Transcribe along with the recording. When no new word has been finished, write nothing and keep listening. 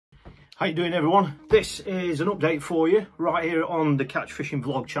How you doing, everyone? This is an update for you right here on the Catch Fishing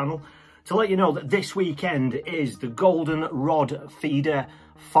Vlog channel to let you know that this weekend is the Golden Rod Feeder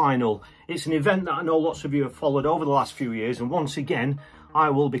Final. It's an event that I know lots of you have followed over the last few years, and once again I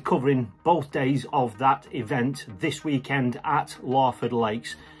will be covering both days of that event this weekend at Larford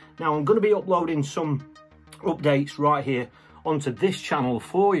Lakes. Now I'm going to be uploading some updates right here onto this channel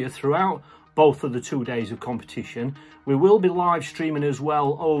for you throughout both of the 2 days of competition. We will be live streaming as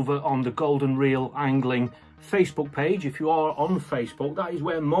well over on the Golden Reel Angling Facebook page. If you are on Facebook, that is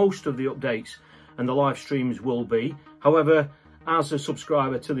where most of the updates and the live streams will be. However, as a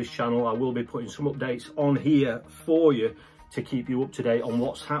subscriber to this channel, I will be putting some updates on here for you to keep you up to date on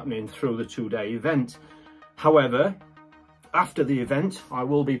what's happening through the 2-day event. However, after the event, I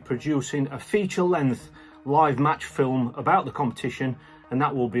will be producing a feature-length live match film about the competition, and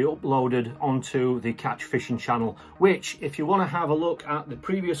that will be uploaded onto the Catch Fishing channel, which, if you want to have a look at the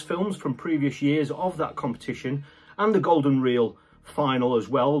previous films from previous years of that competition and the Golden Reel Final as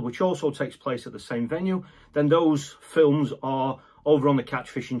well, which also takes place at the same venue, then those films are over on the Catch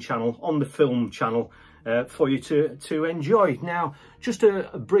Fishing channel, on the film channel, for you to enjoy. Now, just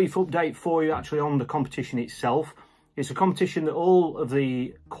a brief update for you actually on the competition itself. It's a competition that all of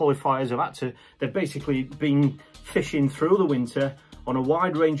the qualifiers have had to, they've basically been fishing through the winter on a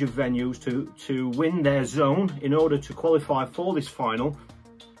wide range of venues to win their zone in order to qualify for this final.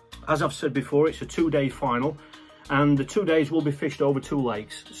 As I've said before, it's a 2-day final, and the 2 days will be fished over 2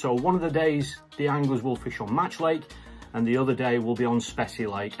 lakes. So one of the days the anglers will fish on Match Lake, and the other day will be on Specie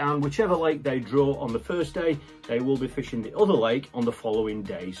Lake, and whichever lake they draw on the first day, they will be fishing the other lake on the following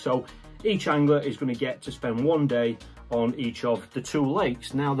day. So each angler is going to get to spend 1 day on each of the 2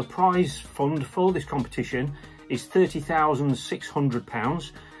 lakes. Now, the prize fund for this competition is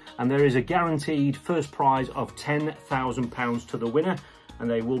 £30,600, and there is a guaranteed first prize of £10,000 to the winner, and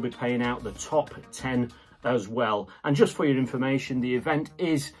they will be paying out the top 10 as well. And just for your information, the event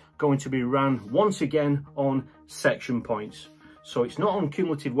is going to be run once again on section points. So it's not on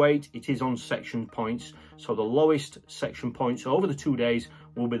cumulative weight, it is on section points. So the lowest section points over the 2 days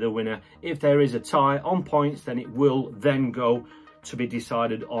will be the winner. If there is a tie on points, then it will then go to be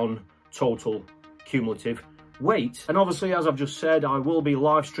decided on total cumulative weight. And obviously, as I've just said, I will be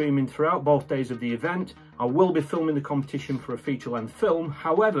live streaming throughout both days of the event. I will be filming the competition for a feature-length film.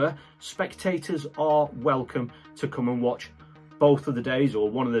 However, spectators are welcome to come and watch both of the days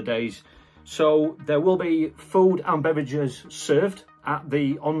or one of the days. So there will be food and beverages served at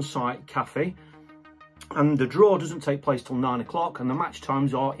the on-site cafe, and the draw doesn't take place till 9 o'clock, and the match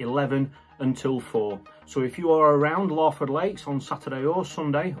times are 11 until 4. So if you are around Larford Lakes on Saturday or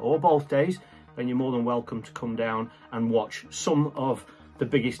Sunday or both days, then you're more than welcome to come down and watch some of the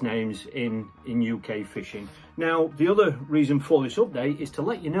biggest names in UK fishing. Now, the other reason for this update is to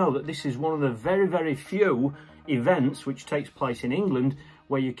let you know that this is one of the very, very few events which takes place in England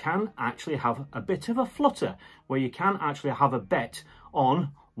where you can actually have a bit of a flutter, where you can actually have a bet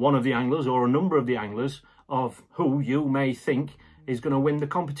on one of the anglers or a number of the anglers of who you may think is going to win the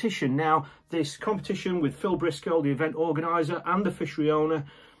competition. Now, this competition with Phil Briscoe, the event organiser and the fishery owner,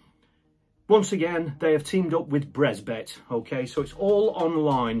 once again, they have teamed up with Bresbet, okay? So it's all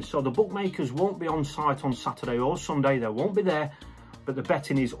online. So the bookmakers won't be on site on Saturday or Sunday. They won't be there, but the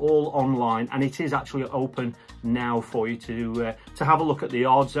betting is all online, and it is actually open now for you to have a look at the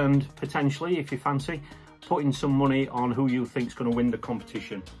odds and potentially, if you fancy, putting some money on who you think is going to win the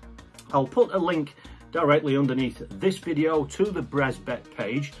competition. I'll put a link directly underneath this video to the Bresbet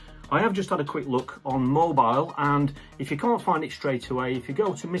page. I have just had a quick look on mobile, and if you can't find it straight away, if you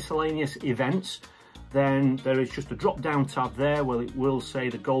go to miscellaneous events, then there is just a drop down tab there where it will say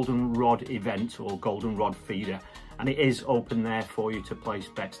the Golden Rod event or Golden Rod Feeder, and it is open there for you to place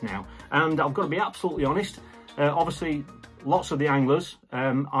bets now. And I've got to be absolutely honest, obviously lots of the anglers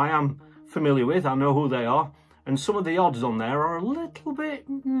I am familiar with, I know who they are, and some of the odds on there are a little bit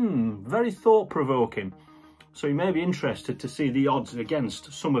very thought-provoking. So you may be interested to see the odds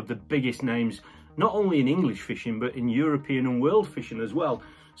against some of the biggest names, not only in English fishing, but in European and world fishing as well.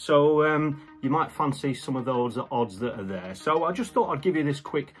 So you might fancy some of those odds that are there. So I just thought I'd give you this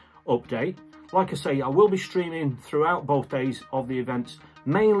quick update. Like I say, I will be streaming throughout both days of the events,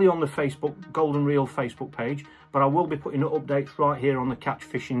 mainly on the Facebook, Golden Reel Facebook page, but I will be putting updates right here on the Catch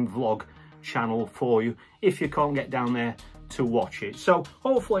Fishing Vlog channel for you if you can't get down there to watch it. So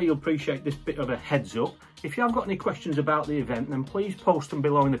hopefully you'll appreciate this bit of a heads up. If you have got any questions about the event, then please post them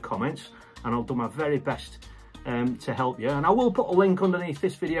below in the comments, and I'll do my very best to help you. And I will put a link underneath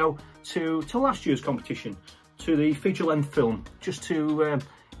this video to last year's competition, to the feature-length film, just to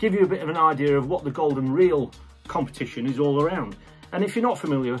give you a bit of an idea of what the Golden Reel competition is all around. And if you're not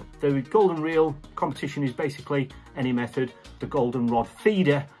familiar, the golden reel competition is basically any method. The golden rod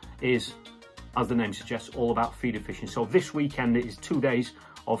feeder is, as the name suggests, all about feeder fishing. So this weekend it is 2 days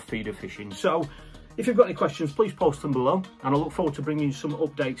of feeder fishing. So if you've got any questions, please post them below, and I look forward to bringing you some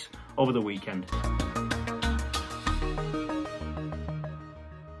updates over the weekend.